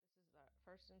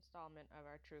installment of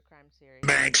our true crime series.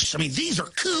 Banks. I mean, these are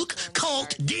kook,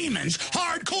 cult, demons,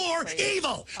 hardcore,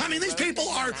 evil. I mean, these people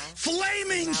are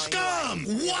flaming scum,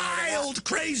 wild,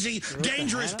 crazy,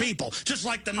 dangerous people, just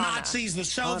like the Nazis, the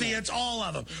Soviets, all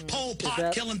of them. Pol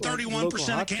Pot killing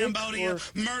 31% of Cambodia,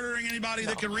 murdering anybody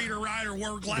that can read or write or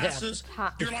wear glasses.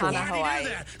 You're like, why do you do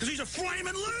that? Because he's a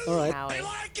flaming loon. All right. They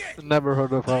like it. Never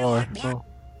heard of Hawaii. No.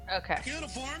 Okay.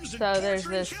 So there's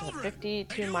this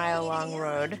 52-mile long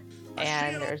road,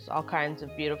 and there's all kinds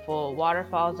of beautiful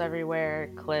waterfalls everywhere,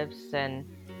 cliffs and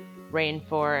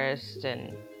rainforest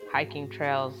and hiking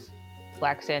trails,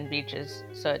 black sand beaches.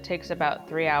 So it takes about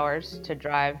 3 hours to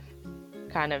drive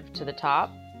kind of to the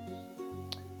top.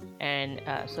 And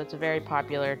so it's a very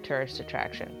popular tourist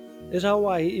attraction. Is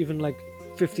Hawaii even like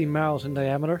 15 miles in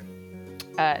diameter?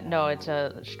 No, it's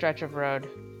a stretch of road.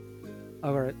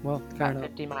 All right, well, fair About enough.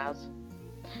 50 miles.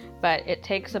 But it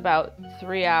takes about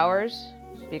 3 hours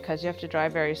because you have to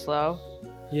drive very slow.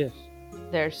 Yes.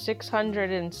 There's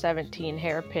 617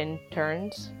 hairpin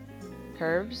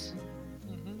curves,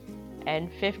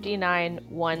 and 59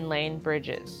 one-lane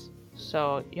bridges.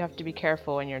 So you have to be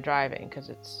careful when you're driving because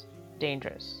it's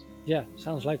dangerous. Yeah,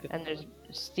 sounds like it. And there's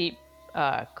steep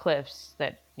cliffs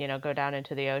that, go down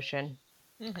into the ocean.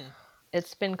 Mm-hmm.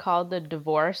 It's been called the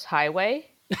Divorce Highway.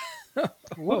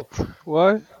 Whoa.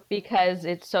 What? Because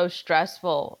it's so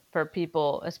stressful for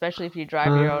people, especially if you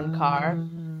drive your own car.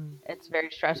 It's very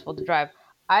stressful to drive.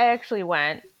 I actually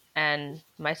went, and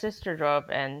my sister drove,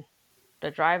 and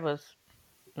the drive was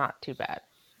not too bad.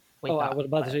 I was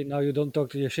about to say, no, you don't talk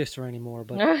to your sister anymore,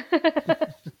 but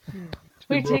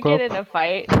we did get in a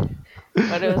fight,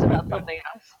 but it was about something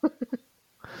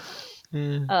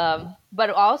else. But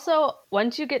also,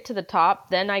 once you get to the top,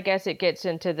 then I guess it gets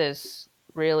into this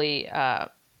really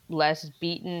less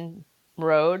beaten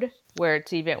road where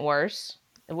it's even worse.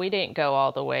 We didn't go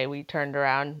all the way. We turned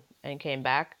around and came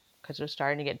back because it was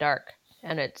starting to get dark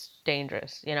and it's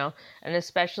dangerous, and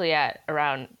especially at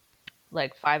around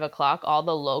like 5 o'clock, all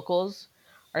the locals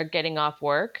are getting off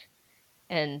work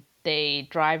and they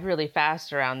drive really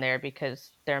fast around there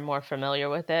because they're more familiar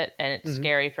with it, and it's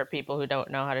scary for people who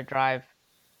don't know how to drive.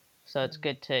 So it's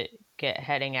good to get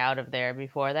heading out of there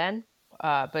before then.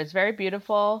 But it's very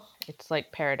beautiful. It's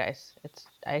like paradise.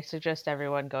 I suggest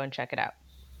everyone go and check it out.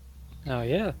 oh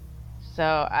yeah. So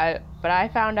I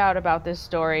found out about this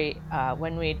story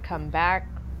when we'd come back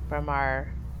from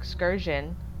our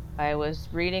excursion. I was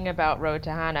reading about Road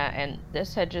to Hana, and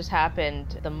this had just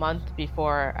happened the month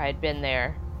before I'd been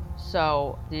there.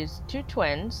 So these two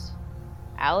twins,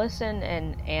 Allison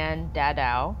and Ann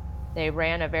Dadao, they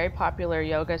ran a very popular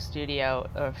yoga studio,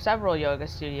 or several yoga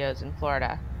studios in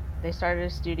Florida. They started a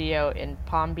studio in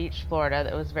Palm Beach, Florida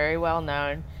that was very well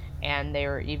known, and they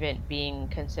were even being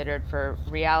considered for a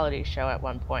reality show at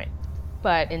one point.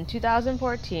 But in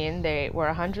 2014, they were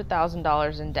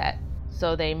 $100,000 in debt.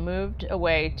 So they moved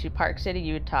away to Park City,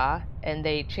 Utah, and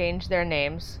they changed their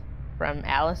names from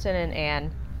Allison and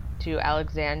Ann to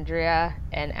Alexandria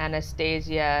and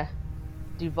Anastasia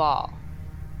Duval.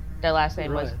 Their last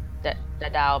name was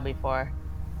Dadao before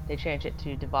they changed it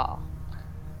to Duval.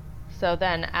 So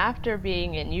then, after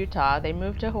being in Utah, they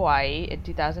moved to Hawaii in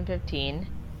 2015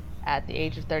 at the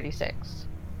age of 36.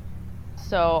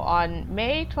 So on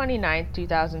May 29,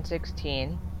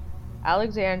 2016,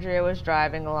 Alexandria was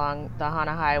driving along the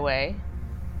Hana Highway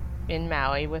in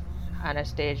Maui with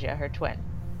Anastasia, her twin.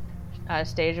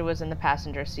 Anastasia was in the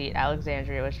passenger seat.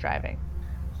 Alexandria was driving.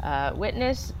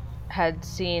 Witness had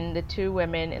seen the two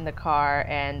women in the car,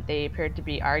 and they appeared to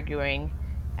be arguing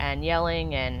and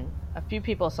yelling, and a few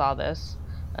people saw this.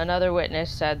 Another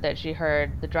witness said that she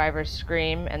heard the driver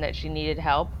scream and that she needed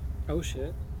help. Oh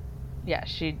shit. Yeah,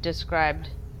 she described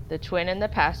the twin in the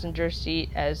passenger seat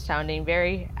as sounding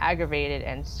very aggravated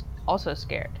and also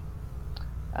scared.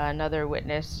 Another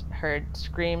witness heard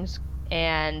screams,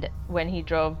 and when he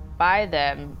drove by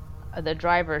them, the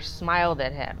driver smiled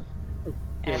at him.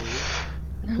 And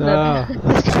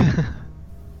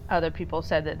other people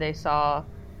said that they saw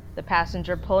the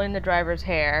passenger pulling the driver's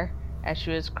hair as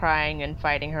she was crying and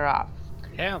fighting her off.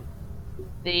 Damn.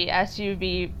 The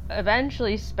SUV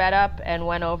eventually sped up and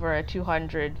went over a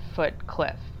 200-foot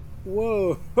cliff.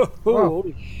 Whoa.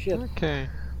 Holy shit. Okay.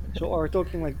 So are we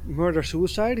talking like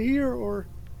murder-suicide here, or?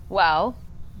 Well,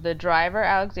 the driver,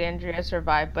 Alexandria,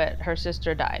 survived, but her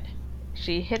sister died.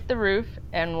 She hit the roof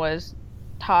and was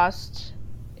tossed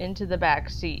into the back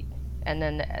seat, and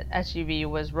then the SUV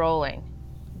was rolling.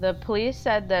 The police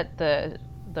said that the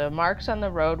marks on the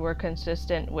road were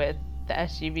consistent with the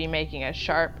SUV making a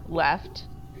sharp left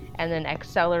and then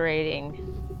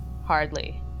accelerating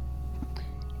hardly.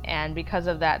 And because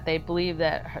of that, they believe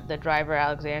that the driver,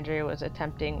 Alexandria, was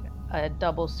attempting a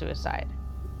double suicide.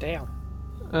 Damn.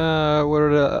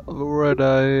 Were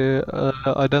they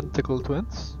identical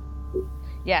twins?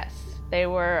 Yes, they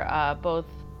were both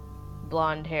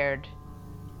blonde-haired.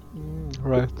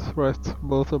 Right.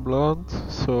 Both are blonde,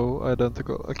 so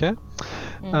identical. Okay.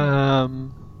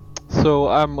 Mhm. So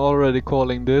I'm already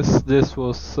calling this. This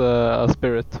was a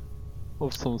spirit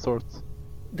of some sort.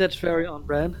 That's very on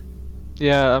brand.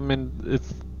 Yeah, I mean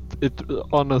it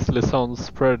honestly sounds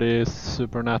pretty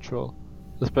supernatural,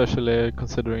 especially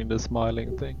considering the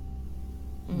smiling thing.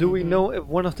 Do we know if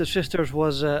one of the sisters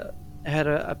was had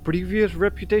a previous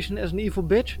reputation as an evil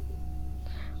bitch?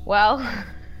 Well,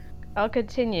 I'll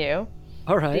continue.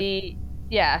 All right.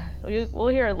 We'll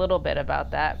hear a little bit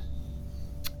about that.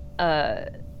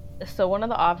 So one of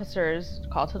the officers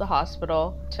called to the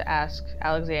hospital to ask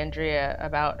Alexandria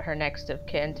about her next of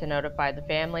kin to notify the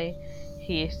family.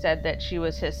 He said that she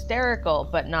was hysterical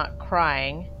but not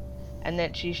crying, and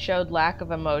that she showed lack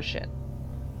of emotion.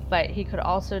 But he could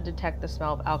also detect the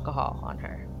smell of alcohol on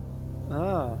her.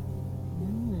 Ah.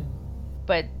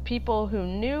 But people who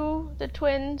knew the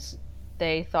twins,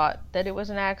 they thought that it was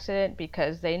an accident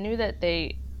because they knew that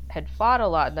they had fought a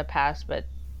lot in the past, but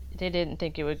they didn't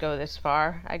think it would go this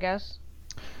far, I guess.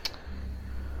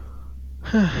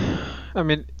 I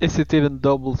mean, is it even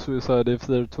double suicide if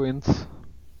they're twins?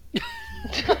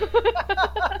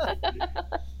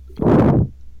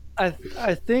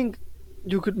 I think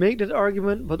you could make that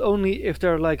argument, but only if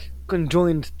they're like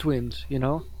conjoined twins, you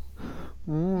know?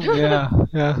 Yeah.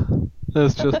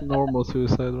 That's just normal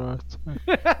suicide,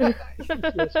 right?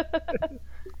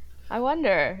 I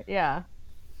wonder, yeah.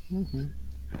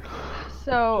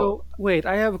 So wait,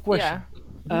 I have a question.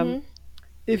 Yeah.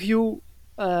 If you,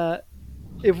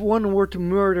 if one were to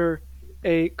murder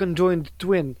a conjoined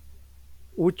twin,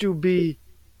 would you be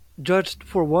judged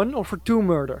for one or for two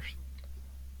murders?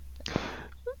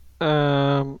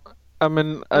 I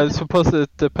mean, I suppose it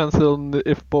depends on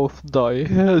if both die.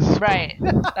 Right.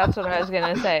 That's what I was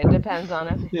gonna say. It depends on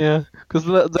if. Yeah, because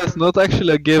that's not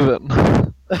actually a given.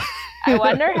 I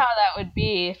wonder how that would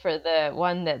be for the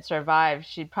one that survived.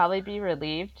 She'd probably be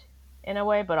relieved in a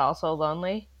way, but also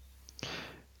lonely.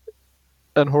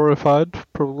 And horrified,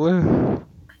 probably.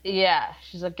 Yeah,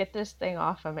 she's like, get this thing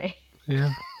off of me.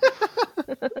 Yeah.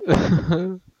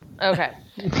 Okay.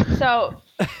 So,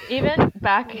 even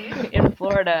back in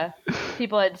Florida,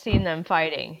 people had seen them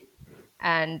fighting,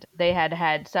 and they had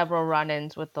had several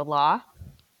run-ins with the law.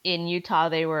 In Utah,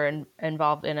 they were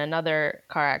involved in another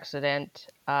car accident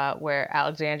where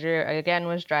Alexandria, again,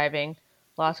 was driving,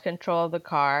 lost control of the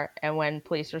car, and when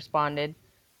police responded,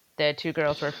 the two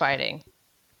girls were fighting.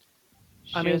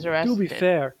 She was arrested. To be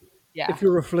fair, Yeah. if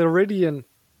you're a Floridian,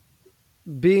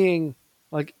 being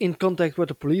like in contact with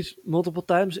the police multiple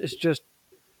times is just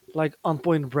like on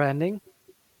point branding.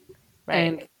 Right.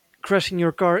 And crashing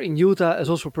your car in Utah is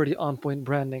also pretty on point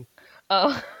branding.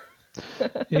 Oh.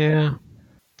 Yeah.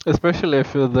 Especially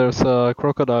if there's a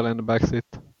crocodile in the backseat.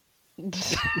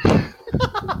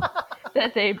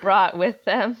 That they brought with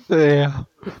them. Yeah.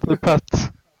 The pet.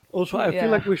 Also, I Yeah.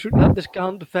 feel like we should not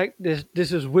discount the fact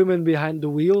this is women behind the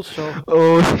wheel, so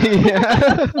Oh,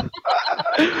 yeah.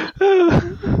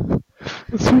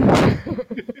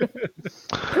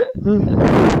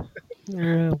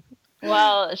 Yeah.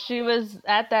 Well, she was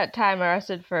at that time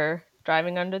arrested for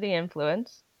driving under the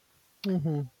influence. Of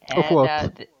And, what?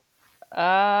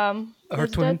 her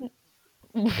this twin.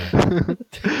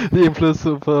 doesn't- The influence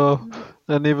of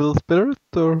an evil spirit,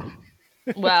 or?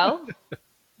 Well,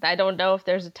 I don't know if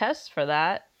there's a test for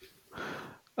that.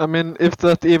 I mean, if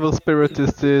that evil spirit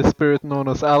is the spirit known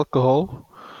as alcohol.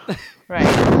 Right.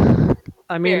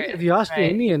 I mean, Spirit, if you ask the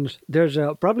right. Indians, there's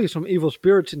probably some evil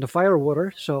spirits in the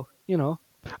firewater, so, you know,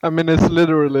 I mean, it's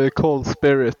literally called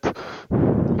spirit.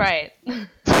 Right.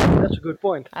 that's a good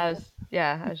point. I was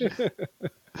just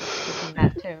thinking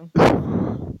that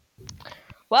too.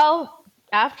 Well,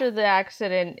 after the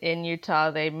accident in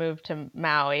Utah, they moved to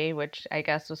Maui, which I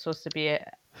guess was supposed to be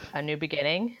a new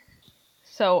beginning.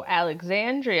 So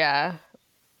Alexandria,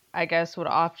 I guess, would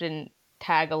often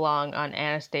tag along on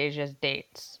Anastasia's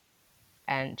dates.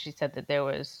 And she said that there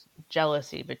was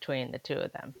jealousy between the two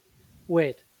of them.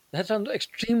 Wait, that sounds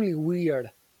extremely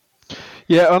weird.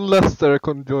 Yeah, unless they're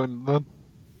conjoined then.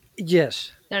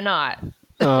 Yes. They're not.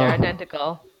 They're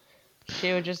identical.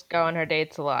 She would just go on her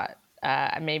dates a lot.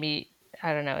 Maybe,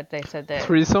 I don't know, they said that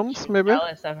Threesomes, maybe?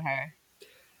 jealous of her.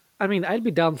 I mean, I'd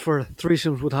be down for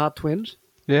threesomes with hot twins.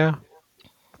 Yeah.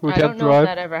 We I can't don't know drive. if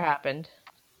that ever happened.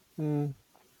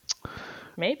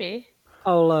 Maybe.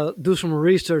 I'll do some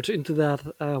research into that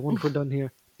once we're done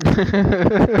here.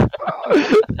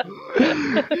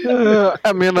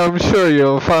 I mean, I'm sure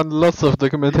you'll find lots of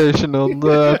documentation on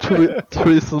the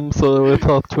threesomes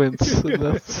without twins.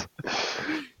 That's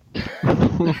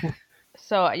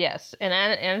So yes, and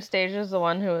Anastasia's the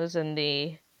one who was in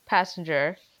the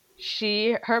passenger.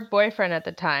 Her boyfriend at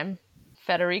the time,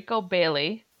 Federico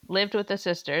Bailey, lived with the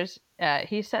sisters.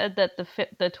 He said that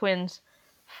the twins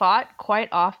fought quite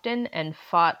often and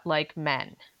fought like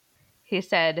men. He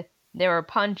said there were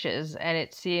punches, and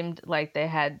it seemed like they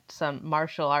had some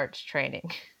martial arts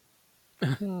training.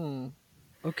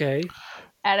 Okay.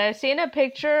 And I've seen a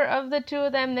picture of the two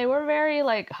of them. They were very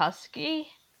like husky,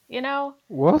 you know.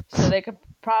 what? So they could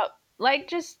like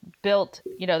just built,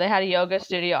 they had a yoga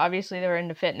studio. Obviously they were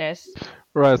into fitness.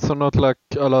 Right, so not like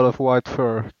a lot of white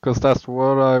fur, because that's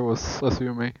what I was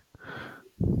assuming.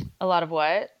 A lot of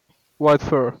what? White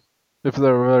fur. If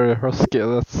they're very husky,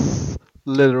 that's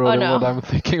literally no. what I'm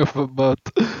thinking of about.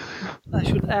 I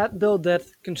should add, though, that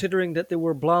considering that they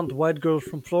were blonde white girls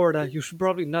from Florida, you should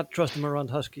probably not trust them around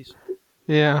huskies.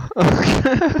 Yeah.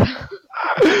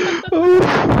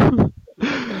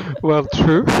 Well,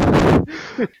 true.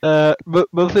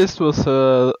 But this was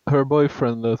her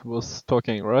boyfriend that was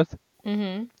talking, right?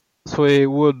 Mm-hmm. So he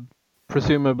would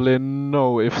presumably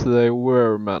know if they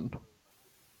were men.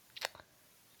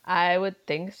 I would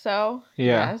think so.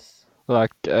 Yeah. Yes.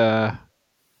 Like,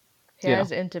 He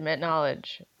has intimate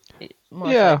knowledge.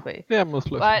 Most yeah, likely. yeah,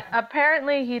 most likely. But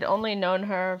apparently he'd only known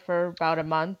her for about a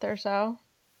month or so.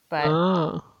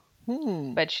 But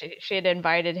but she had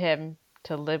invited him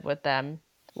to live with them.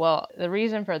 Well, the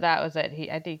reason for that was that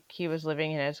I think he was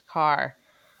living in his car.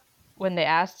 When they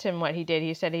asked him what he did,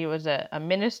 he said he was a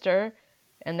minister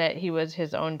and that he was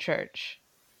his own church.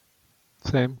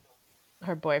 Same.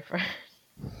 Her boyfriend.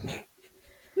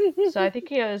 So I think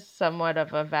he was somewhat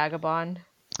of a vagabond.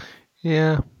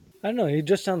 Yeah. I don't know, he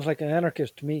just sounds like an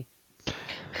anarchist to me.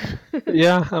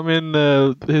 Yeah, I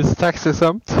mean, he's tax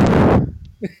exempt.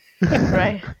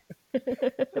 Right.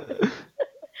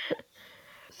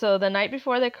 So the night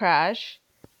before the crash,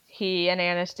 he and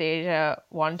Anastasia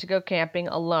wanted to go camping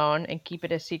alone and keep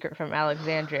it a secret from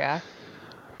Alexandria.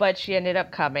 But she ended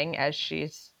up coming, as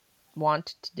she's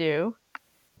wont to do.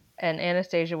 And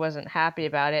Anastasia wasn't happy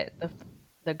about it.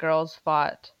 The girls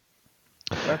fought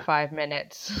for 5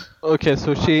 minutes. Okay,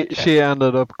 so she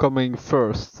ended up coming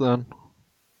first then.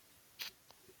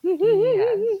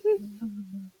 Yes.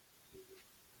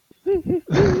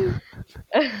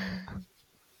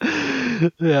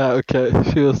 Yeah, okay.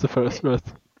 She was the first, right?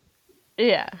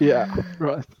 Yeah. Yeah,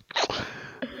 right.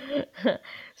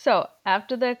 So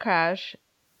after the crash,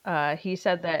 he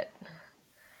said that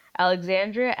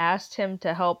Alexandria asked him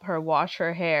to help her wash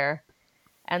her hair,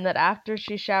 and that after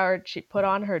she showered, she put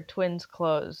on her twins'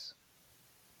 clothes.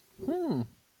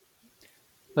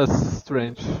 That's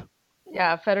strange.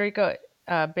 Yeah, Federico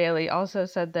Bailey also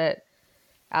said that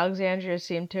Alexandria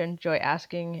seemed to enjoy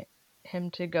asking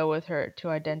him to go with her to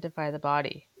identify the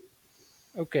body.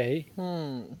 Okay.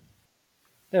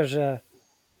 There's a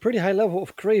pretty high level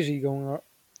of crazy going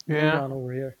on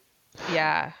over here.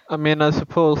 Yeah. I mean, I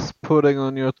suppose putting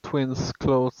on your twins'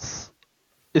 clothes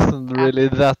isn't really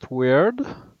that weird.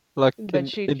 Like But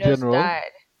she in just general.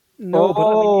 died. No, but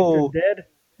I mean, if they're dead,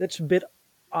 that's a bit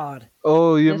odd.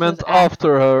 Oh, you This meant is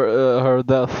after her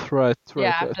death, right? Yeah,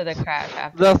 right. after the crash.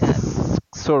 After the death. That's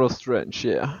sort of strange,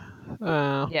 yeah.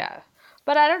 Yeah.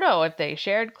 But I don't know if they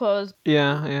shared clothes.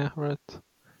 Yeah, right.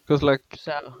 Because, like,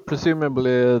 So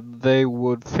presumably they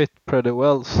would fit pretty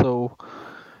well, so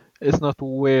it's not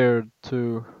weird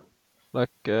to,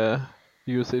 like,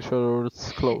 use each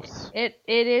other's clothes. it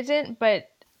isn't, but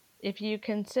if you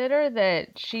consider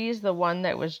that she's the one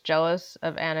that was jealous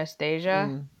of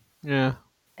Anastasia, Yeah.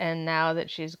 and now that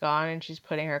she's gone and she's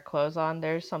putting her clothes on,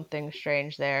 there's something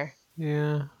strange there.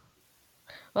 Yeah.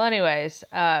 Well, anyways,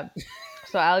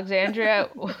 so Alexandria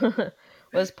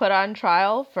was put on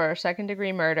trial for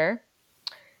second-degree murder.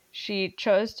 She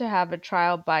chose to have a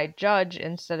trial by judge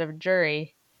instead of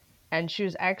jury, and she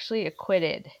was actually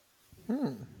acquitted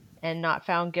and not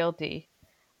found guilty.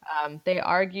 They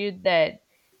argued that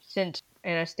since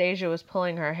Anastasia was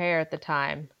pulling her hair at the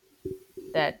time,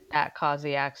 that caused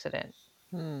the accident.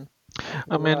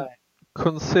 I mean,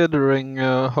 considering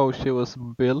how she was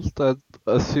built, I'd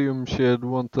assume she'd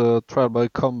want a trial by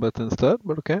combat instead,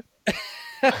 but okay.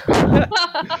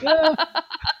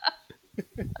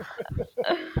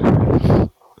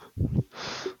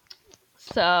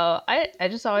 So I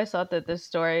just always thought that this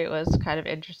story was kind of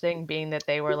interesting, being that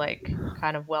they were like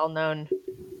kind of well-known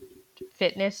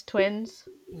fitness twins.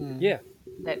 Yeah.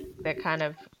 That kind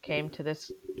of came to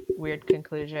this weird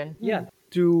conclusion. Yeah.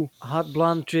 two hot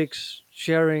blonde chicks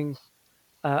sharing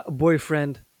a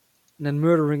boyfriend and then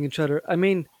murdering each other. I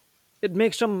mean, it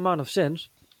makes some amount of sense.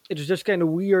 It's just kind of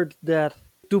weird that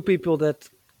two people that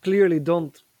clearly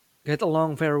don't get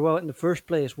along very well in the first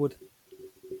place would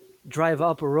drive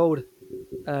up a road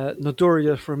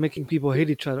notorious for making people hate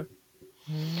each other.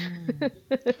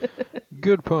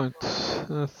 Good point.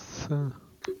 That's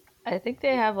I think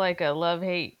they have like a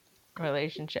love-hate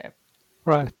relationship.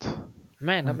 right.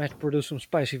 Man, that might produce some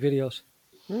spicy videos.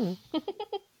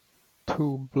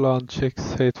 Two blonde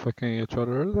chicks hate fucking each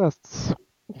other. That's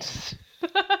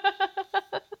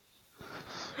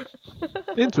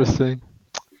interesting.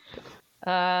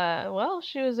 Well,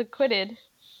 she was acquitted.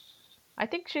 I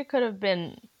think she could have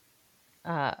been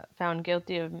found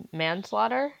guilty of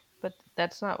manslaughter, but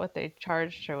that's not what they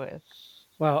charged her with.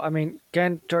 Well, I mean,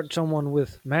 can't charge someone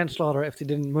with manslaughter if they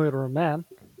didn't murder a man.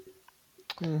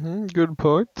 Good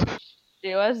point.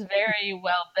 She was very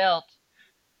well built.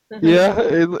 Yeah,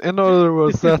 in other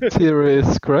words, that theory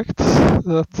is correct.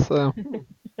 That's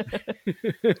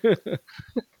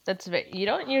You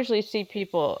don't usually see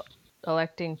people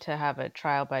electing to have a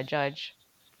trial by judge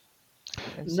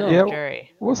instead No. of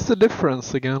jury. What's the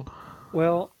difference again?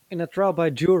 Well, in a trial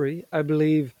by jury, I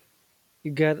believe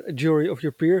you get a jury of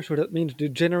your peers, so that means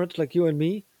degenerates like you and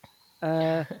me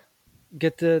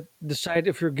get to decide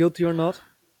if you're guilty or not.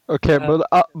 Okay,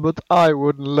 but I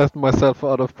wouldn't let myself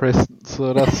out of prison,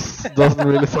 so that doesn't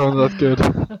really sound that good.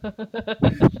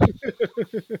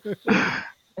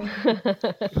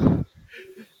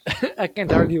 I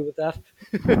can't argue with that.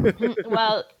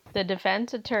 Well, the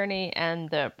defense attorney and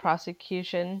the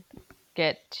prosecution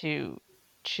get to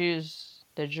choose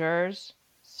the jurors,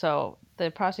 so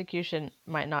the prosecution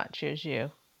might not choose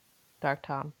you, Dark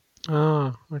Tom.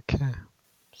 Ah, okay.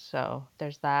 So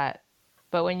there's that.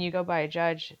 But when you go by a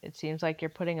judge, it seems like you're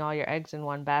putting all your eggs in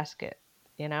one basket,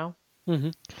 you know?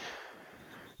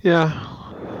 Yeah,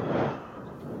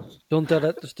 Don't tell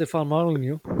that to Stefan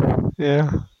Molyneux.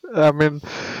 yeah. I mean,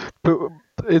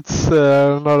 it's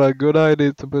not a good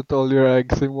idea to put all your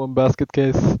eggs in one basket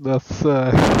case. That's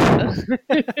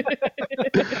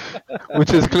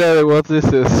which is clearly what this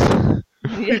is.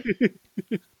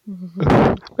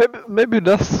 Maybe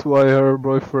that's why her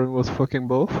boyfriend was fucking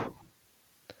both.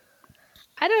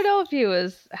 I don't know if he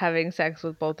was having sex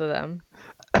with both of them.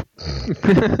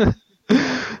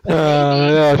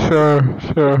 Yeah, sure.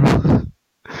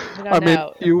 I don't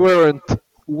know. You weren't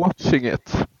watching it.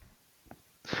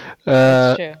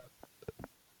 That's true.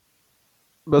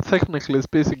 But technically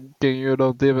speaking, you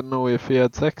don't even know if he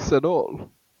had sex at all.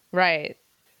 Right.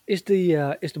 Is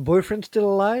the boyfriend still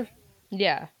alive?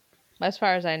 Yeah. As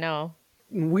far as I know.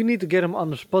 We need to get him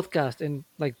on this podcast and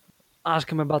like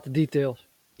ask him about the details.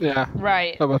 Yeah.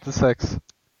 Right. About the sex.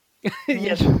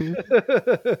 Yes.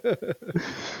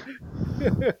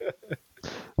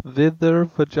 Did their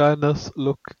vaginas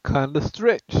look kind of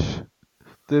strange?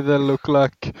 Did they look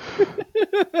like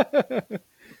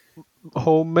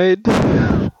homemade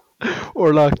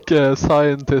or like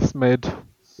scientist made?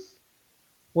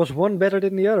 Was one better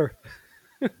than the other?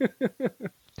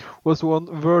 Was one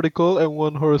vertical and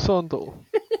one horizontal?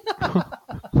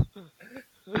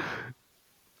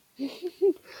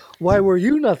 Why were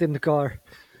you not in the car?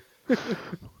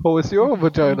 How is your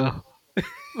vagina?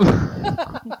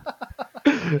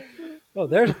 Oh,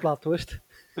 there's a plot twist.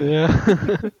 Yeah.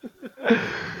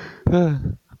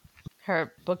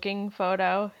 Her booking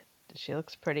photo, she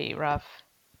looks pretty rough.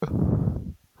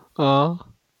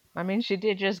 I mean, she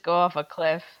did just go off a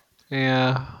cliff.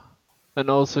 Yeah. And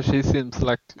also she seems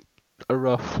like a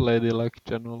rough lady, like,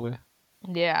 generally.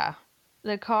 Yeah.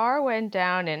 The car went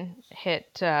down and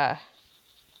hit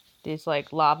these,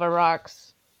 like, lava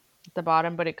rocks at the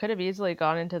bottom, but it could have easily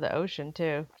gone into the ocean,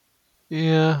 too.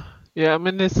 Yeah. Yeah, I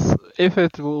mean, if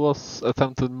it was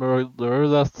attempted murder,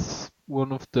 that's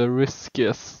one of the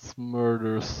riskiest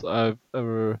murders I've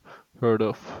ever heard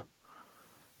of.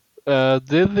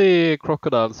 Did the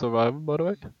crocodile survive, by the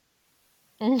way?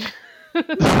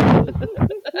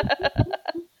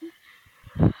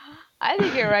 I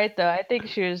think you're right, though. I think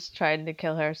she was trying to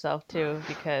kill herself, too,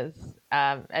 because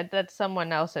that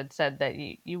someone else had said that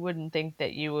you wouldn't think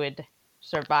that you would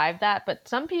survive that, but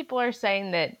some people are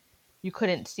saying that you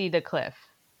couldn't see the cliff.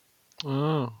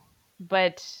 Oh.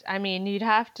 But, I mean, you'd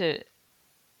have to...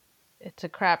 It's a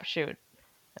crapshoot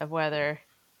of whether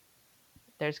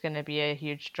there's going to be a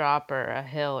huge drop or a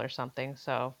hill or something,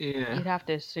 so Yeah. you'd have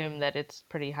to assume that it's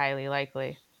pretty highly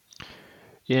likely.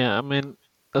 Yeah, I mean,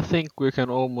 I think we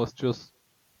can almost just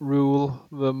rule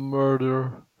the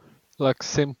murder, like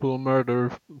simple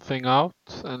murder thing out,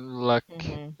 and like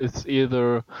it's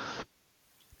either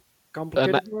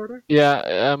Complicated murder?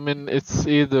 Yeah, I mean, it's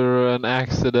either an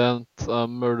accident, a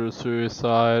murder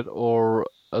suicide, or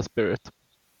a spirit.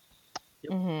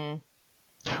 Hmm.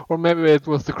 Or maybe it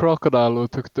was the crocodile who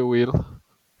took the wheel.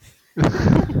 They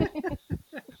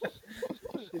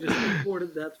just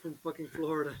imported that from fucking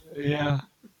Florida. Yeah.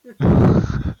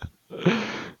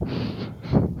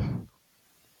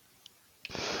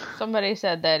 Somebody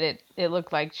said that it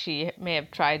looked like she may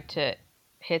have tried to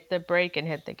hit the brake and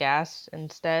hit the gas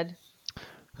instead.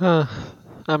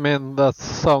 I mean, that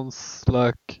sounds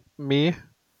like me,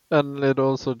 and it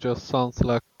also just sounds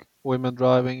like women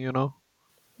driving, you know?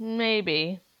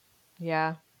 Maybe.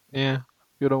 Yeah. Yeah,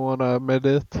 you don't want to admit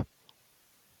it.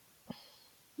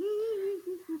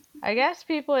 I guess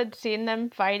people had seen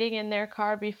them fighting in their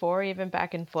car before, even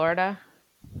back in Florida,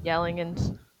 yelling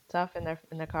and stuff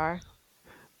in the car.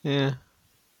 Yeah.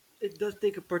 It does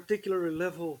take a particular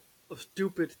level of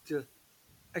stupid to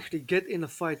actually get in a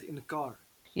fight in a car.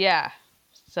 Yeah.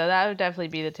 So that would definitely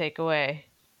be the takeaway.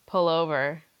 Pull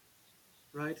over.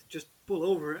 Right? Just pull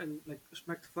over and like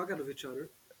smack the fuck out of each other.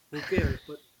 Who cares?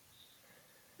 But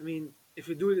I mean, if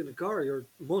you do it in a car, you're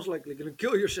most likely gonna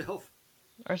kill yourself.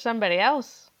 Or somebody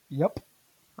else Yep.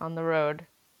 on the road.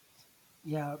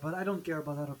 Yeah, but I don't care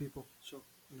about other people, so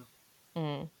you know.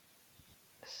 Mm.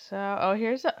 So,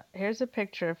 here's a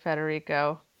picture of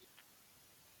Federico.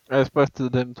 I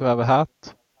expected him to have a hat.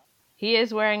 He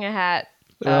is wearing a hat,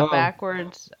 Yeah.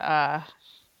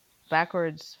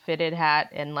 backwards fitted hat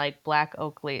and like black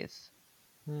Oakleys.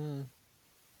 Hmm.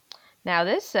 Now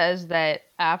this says that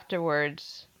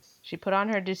afterwards she put on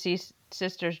her deceased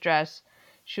sister's dress.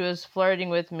 She was flirting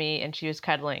with me and she was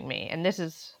cuddling me. And this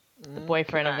is the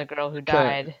boyfriend of the girl who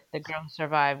died. The girl who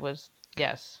survived was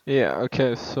yes. Yeah,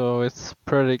 okay, so it's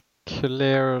pretty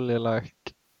clearly like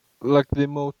the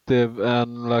motive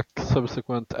and like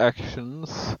subsequent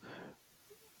actions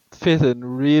fit in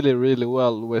really, really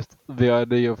well with the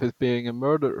idea of it being a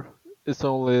murder. It's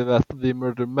only that the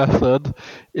murder method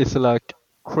is like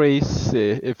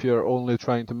crazy if you're only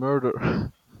trying to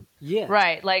murder. Yeah.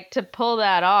 Right, like to pull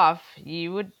that off,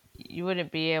 you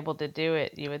wouldn't be able to do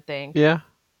it, you would think. Yeah.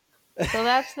 So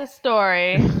that's the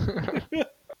story.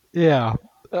 Yeah.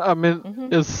 I mean,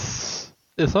 Mhm.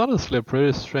 it's honestly a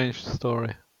pretty strange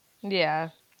story. Yeah.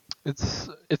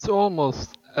 It's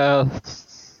almost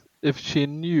as if she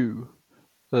knew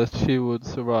that she would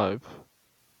survive.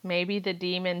 Maybe the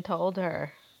demon told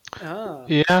her. Ah.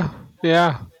 Yeah,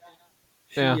 yeah.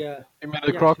 She, Yeah. yeah. You mean Yeah, the she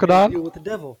made a crocodile? deal with the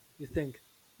devil, you think?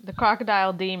 The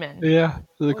crocodile demon. Yeah,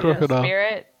 the yeah. crocodile.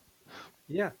 Spirit.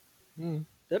 Yeah. Mm.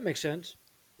 That makes sense.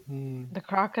 Mm. The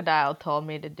crocodile told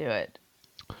me to do it.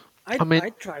 I mean-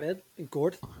 I'd try that in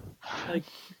court. Like,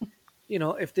 you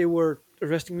know, if they were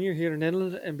arresting me here in the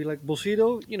Netherlands and be like,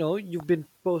 Bolsido, you know, you've been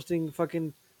posting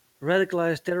fucking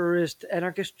radicalized terrorist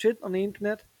anarchist shit on the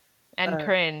internet. And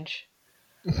cringe.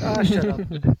 Ah, shut up.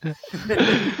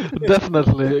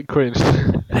 Definitely cringe.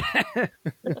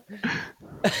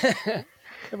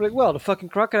 I'd be like, well, the fucking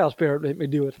crocodile spirit made me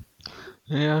do it.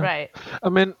 Yeah. Right. I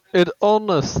mean, it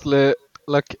honestly,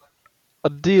 like, a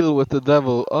deal with the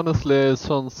devil, honestly,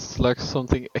 sounds like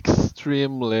something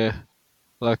extremely,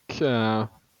 like,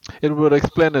 it would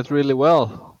explain it really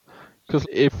well. Because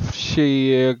if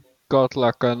she got,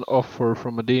 like, an offer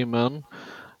from a demon,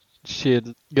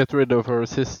 she'd get rid of her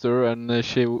sister and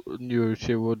she knew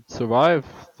she would survive.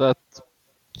 That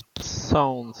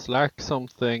sounds like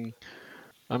something.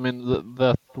 I mean,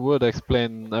 that would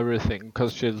explain everything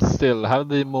because she'll still have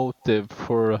the motive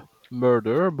for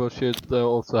murder, but she'd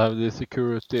also have the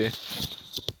security,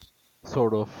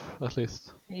 sort of, at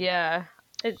least. Yeah.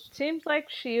 It seems like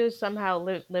she was somehow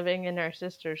living in her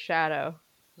sister's shadow.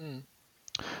 Mm.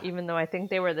 Even though I think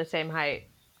they were the same height.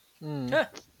 Mm.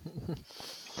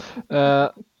 uh,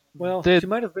 Well, Did- she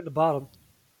might have been the bottom.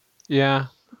 yeah,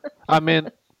 I mean,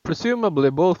 presumably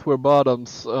both were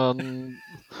bottoms,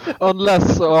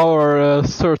 unless our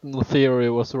certain theory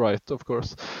was right, of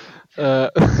course.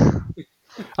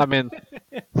 I mean,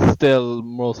 still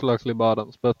most likely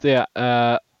bottoms, but yeah.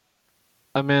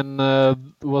 I mean,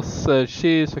 was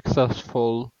she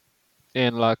successful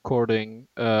in like courting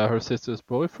her sister's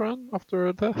boyfriend after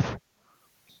her death?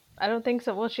 I don't think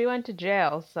so. Well, she went to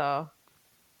jail, so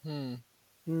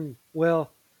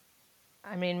Well,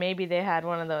 I mean, maybe they had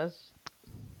one of those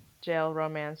jail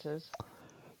romances.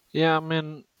 Yeah, I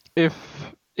mean, if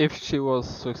she was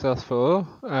successful,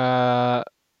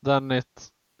 then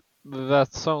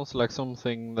that sounds like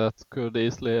something that could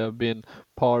easily have been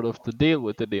part of the deal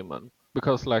with the demon.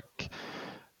 Because like,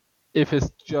 if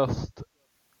it's just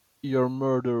your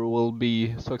murder will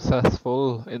be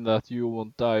successful in that you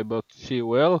won't die, but she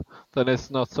will, then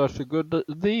it's not such a good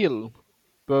deal.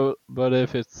 But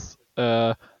if it's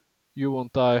you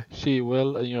won't die, she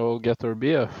will, and you'll get her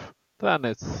BF, then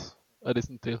it's a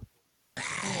decent deal.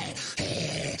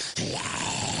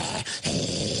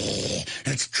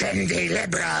 It's trendy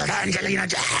liberal Angelina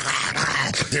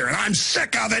here, and I'm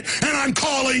sick of it, and I'm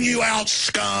calling you out,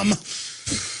 scum.